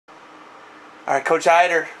All right, Coach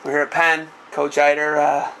Eiter, we're here at Penn. Coach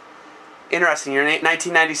Eiter, interesting. You're an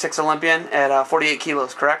 1996 Olympian at 48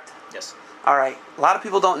 kilos, correct? Yes. All right. A lot of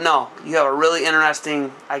people don't know. You have a really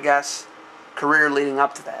interesting, I guess, career leading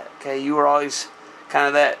up to that. Okay, you were always kind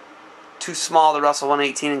of that too small to wrestle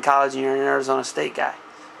 118 in college, and you're an Arizona State guy.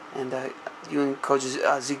 And you and Coach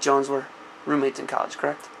Zeke Jones were roommates in college,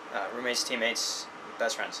 correct? Roommates, teammates,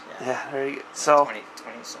 best friends. Yeah, there you go. So 20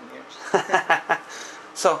 some years.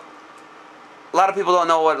 So, a lot of people don't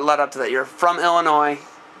know what led up to that. You're from Illinois,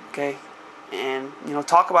 okay, and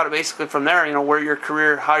talk about it basically from there. Where your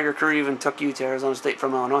career, how your career even took you to Arizona State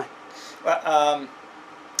from Illinois. Well,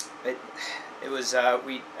 it was I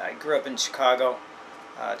grew up in Chicago,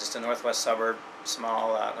 just a northwest suburb.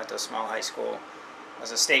 Went to a small high school. I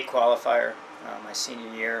was a state qualifier my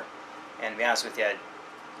senior year, and to be honest with you,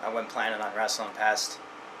 I wasn't planning on wrestling past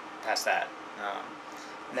that.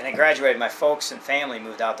 And then I graduated. My folks and family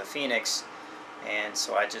moved out to Phoenix. And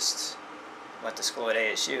so I just went to school at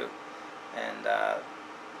ASU, and to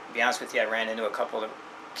be honest with you, I ran into a couple of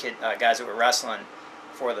guys that were wrestling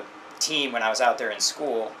for the team when I was out there in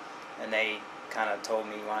school, and they kind of told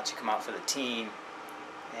me, "Why don't you come out for the team?"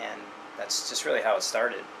 And that's just really how it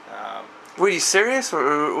started. Were you serious,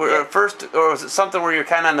 or yeah. At first, or was it something where you're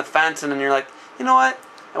kind of on the fence, and then you're like, you know what?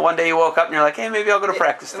 And one day you woke up and you're like, hey, maybe I'll go to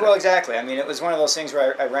practice today. Well, exactly. I mean, it was one of those things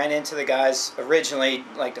where I ran into the guys originally,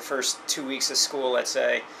 like the first 2 weeks of school, let's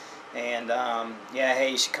say, and hey,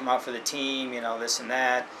 you should come out for the team, this and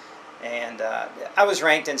that. And I was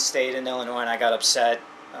ranked in state in Illinois, and I got upset,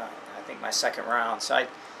 I think my second round. So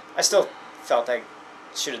I still felt I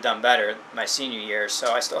should have done better my senior year.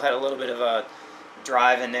 So I still had a little bit of a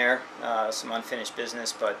drive in there, some unfinished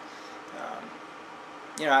business, but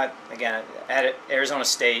again, at Arizona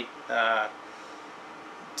State,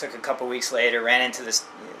 took a couple weeks later, ran into this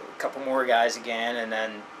couple more guys again, and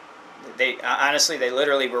then they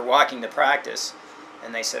literally were walking to practice,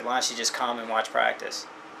 and they said, why don't you just come and watch practice?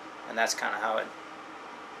 And that's kind of how it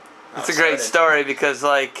It's a great story because,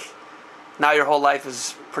 now your whole life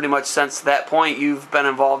is pretty much since that point you've been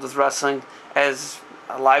involved with wrestling as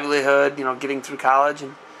a livelihood, getting through college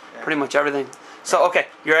and pretty much everything. So, okay,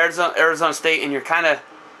 you're Arizona State, and you're kind of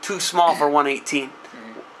too small for 118.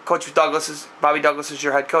 Mm-hmm. Coach Bobby Douglas is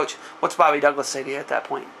your head coach. What's Bobby Douglas say to you at that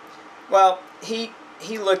point? Well, he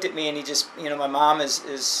looked at me, and he just, my mom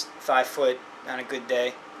is 5 foot on a good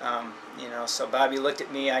day, so Bobby looked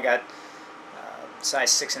at me. I got size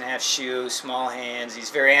 6.5 shoe, small hands. He's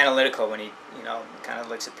very analytical when he, kind of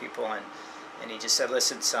looks at people, and he just said,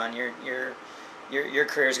 listen, son, your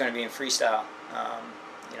career is going to be in freestyle.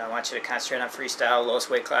 I want you to concentrate on freestyle. Lowest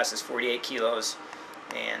weight class is 48 kilos.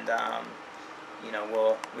 And,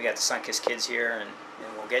 we got the Sunkist kids here, and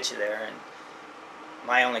we'll get you there. And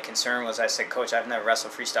my only concern was, I said, Coach, I've never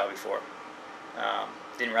wrestled freestyle before.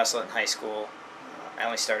 Didn't wrestle it in high school. I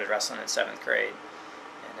only started wrestling in 7th grade.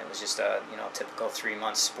 And it was just a, typical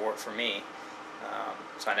 3-month sport for me.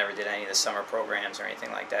 So I never did any of the summer programs or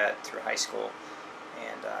anything like that through high school.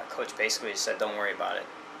 And Coach basically just said, don't worry about it.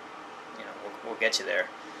 We'll get you there.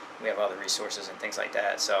 We have other resources and things like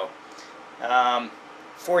that. So,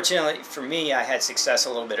 fortunately for me, I had success a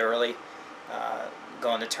little bit early,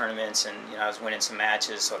 going to tournaments, and I was winning some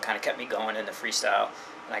matches, so it kind of kept me going into freestyle,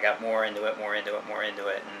 and I got more into it, and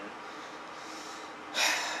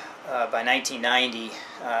by 1990,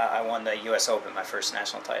 I won the U.S. Open, my first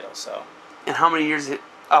national title. So. And how many years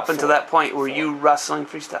up until that point were you wrestling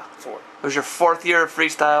freestyle? 4. It was your 4th year of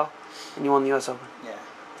freestyle, and you won the U.S. Open. Yeah.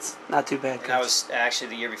 It's not too bad. And I was actually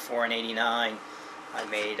the year before in '89. I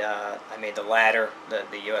made the ladder,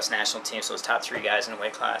 the U.S. national team. So it was top 3 guys in the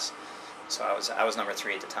weight class. So I was number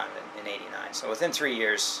 3 at the time in '89. So within 3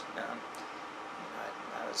 years,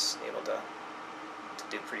 I was able to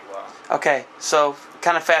do pretty well. Okay, so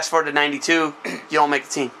kind of fast forward to '92. You don't make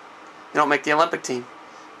the team. You don't make the Olympic team.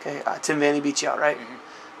 Okay, Tim Vanny beat you out, right?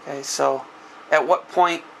 Mm-hmm. Okay, so at what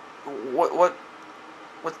point, what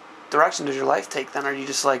direction does your life take then? Are you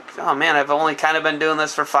just like, oh man, I've only kind of been doing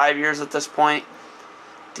this for 5 years at this point?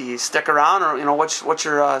 Do you stick around, or what's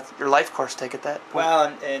your life course take at that point?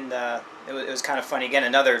 Well, and it was kind of funny. Again,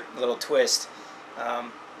 another little twist.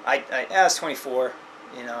 I was 24.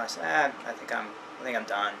 I said, I think I'm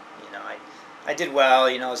done. I did well.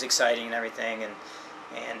 It was exciting and everything,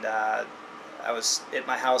 and I was at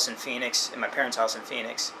my house in Phoenix, at my parents' house in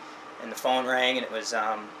Phoenix, and the phone rang, and it was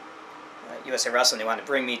USA Wrestling. They wanted to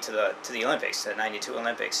bring me to the Olympics, the '92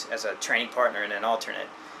 Olympics, as a training partner and an alternate.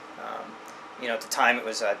 At the time it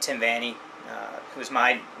was Tim Vanny, who was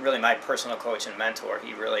really my personal coach and mentor.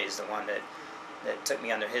 He really is the one that took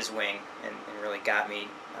me under his wing and really got me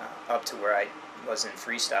up to where I was in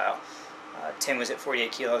freestyle. Tim was at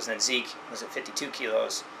 48 kilos, and then Zeke was at 52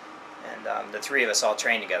 kilos. And the three of us all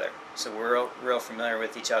trained together. So we're real familiar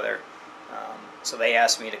with each other. So they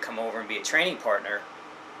asked me to come over and be a training partner.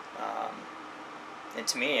 And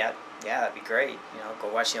to me, yeah, that'd be great. Go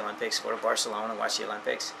watch the Olympics, go to Barcelona, watch the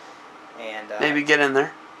Olympics. And maybe get in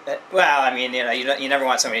there. Well, I mean, you never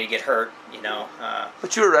want somebody to get hurt,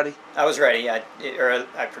 But you were ready. I was ready. I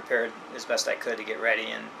prepared as best I could to get ready,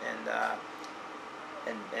 and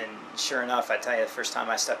sure enough, I tell you, the first time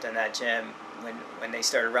I stepped in that gym, when they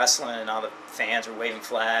started wrestling and all the fans were waving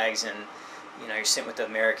flags, and you're sitting with the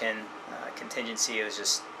American contingency, it was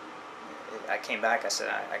just, I came back. I said,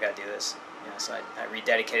 I got to do this. So I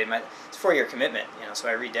rededicated it's a 4-year commitment. So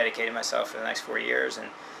I rededicated myself for the next 4 years, and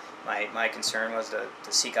my concern was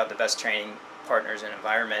to seek out the best training partners and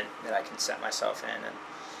environment that I can set myself in. And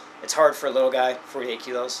it's hard for a little guy, 48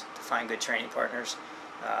 kilos, to find good training partners.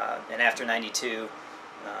 And after '92,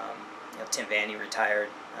 Tim Vandy retired.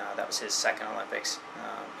 That was his second Olympics.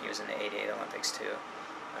 He was in the '88 Olympics too.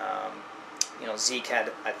 Zeke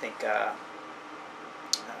had, I think,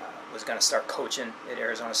 was going to start coaching at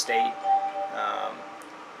Arizona State.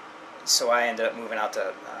 So I ended up moving out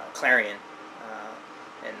to Clarion.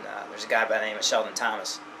 And there's a guy by the name of Sheldon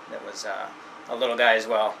Thomas that was a little guy as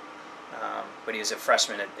well. But he was a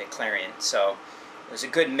freshman at Clarion. So it was a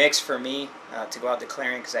good mix for me to go out to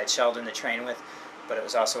Clarion because I had Sheldon to train with. But it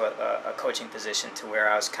was also a coaching position to where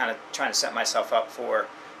I was kind of trying to set myself up for,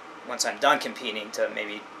 once I'm done competing, to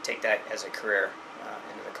maybe take that as a career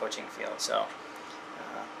into the coaching field. So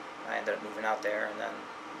I ended up moving out there, and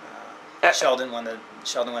then Sheldon won the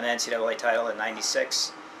NCAA title in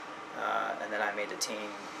 '96, and then I made the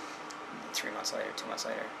team 2 months later.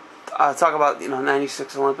 Talk about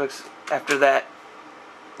 '96 Olympics. After that,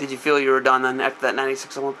 did you feel you were done then after that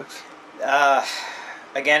 '96 Olympics?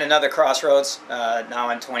 Again, another crossroads. Now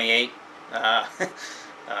I'm 28, a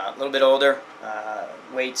little bit older.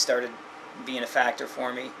 Weight started being a factor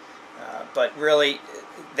for me, but really,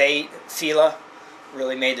 FILA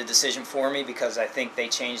really made the decision for me because I think they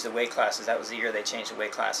changed the weight classes. That was the year they changed the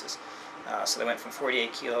weight classes. So they went from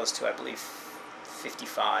 48 kilos to, I believe,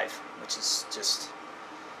 55, which is just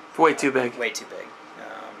way too big. Way too big.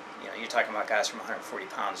 You're talking about guys from 140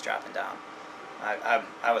 pounds dropping down.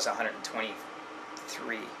 I was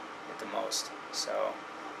 123 at the most. So.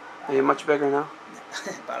 Are you much bigger now?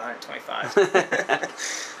 About 125.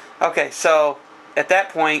 Okay, so at that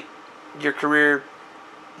point, your career,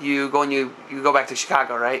 you go back to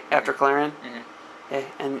Chicago, right? Mm-hmm. After Clarion. Mm-hmm. Okay,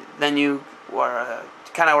 and then you were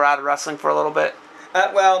kind of out of wrestling for a little bit.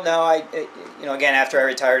 Well, no, again, after I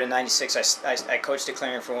retired in '96, I coached at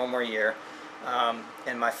Clarion for one more year,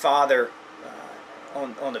 and my father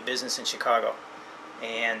owned a business in Chicago,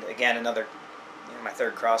 and again, another, my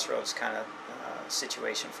third crossroads kind of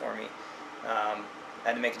situation for me. I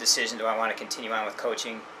had to make a decision: do I want to continue on with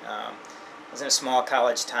coaching? I was in a small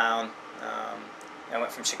college town. I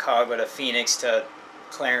went from Chicago to Phoenix to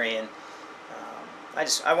Clarion.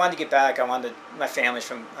 I wanted to get back. My family's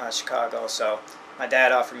from Chicago, so my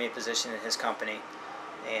dad offered me a position in his company,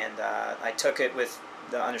 and I took it with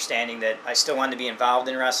the understanding that I still wanted to be involved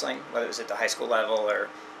in wrestling, whether it was at the high school level or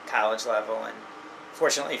college level. And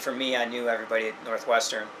fortunately for me, I knew everybody at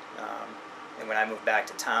Northwestern, and when I moved back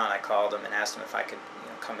to town, I called them and asked them if I could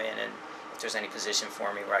come in and if there's any position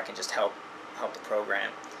for me where I can just help the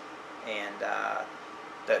program. And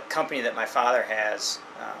the company that my father has,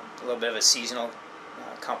 a little bit of a seasonal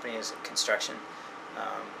company, is construction.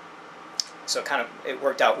 So kind of it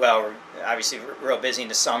worked out well. We're obviously real busy in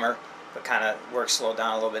the summer, but kind of work slowed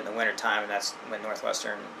down a little bit in the wintertime, and that's when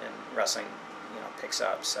Northwestern and wrestling picks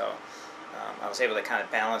up. So I was able to kind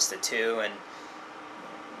of balance the two, and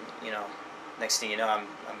next thing you know, I'm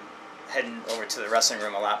heading over to the wrestling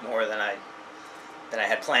room a lot more than I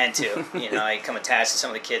had planned to. I become attached to some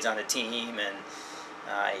of the kids on the team, and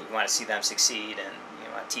you want to see them succeed, and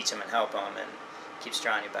you want to teach them and help them, and keeps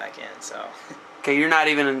drawing you back in. So. Okay, you're not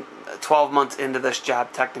even 12 months into this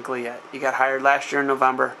job technically yet. You got hired last year in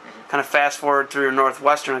November. Mm-hmm. Kind of fast forward through your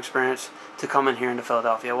Northwestern experience to coming here into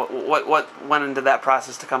Philadelphia. What went into that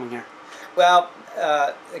process to coming here? Well,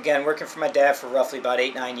 again, working for my dad for roughly about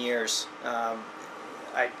 8-9 years,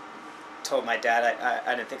 I told my dad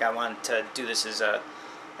I didn't think I wanted to do this as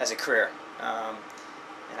a career,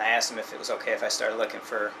 and I asked him if it was okay if I started looking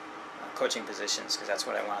for coaching positions, because that's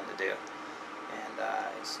what I wanted to do. And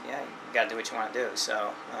he said, yeah, you got to do what you want to do.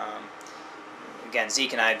 So again,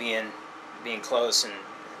 Zeke and I being close and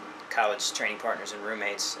college training partners and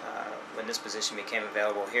roommates, when this position became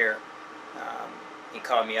available here, he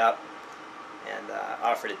called me up and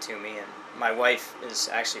offered it to me. And my wife is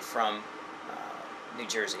actually from New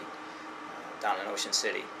Jersey, down in Ocean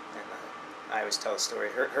City. And I always tell the story.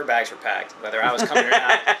 Her bags were packed, whether I was coming or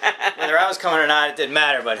not. Whether I was coming or not, it didn't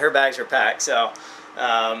matter. But her bags were packed. So,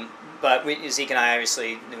 but Zeke and I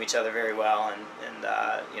obviously knew each other very well, and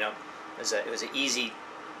you know, it was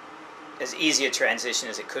as easy a transition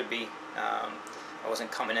as it could be. I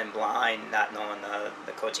wasn't coming in blind, not knowing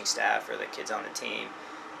the coaching staff or the kids on the team.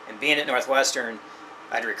 And being at Northwestern,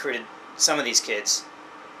 I'd recruited some of these kids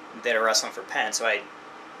that are wrestling for Penn, so I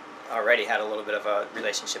already had a little bit of a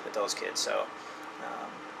relationship with those kids. So,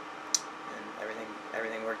 and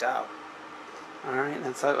everything worked out. All right,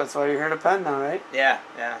 that's why you're here to Penn now, right? Yeah.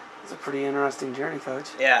 It's a pretty interesting journey, Coach.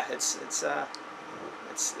 Yeah, it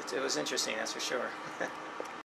was interesting, that's for sure.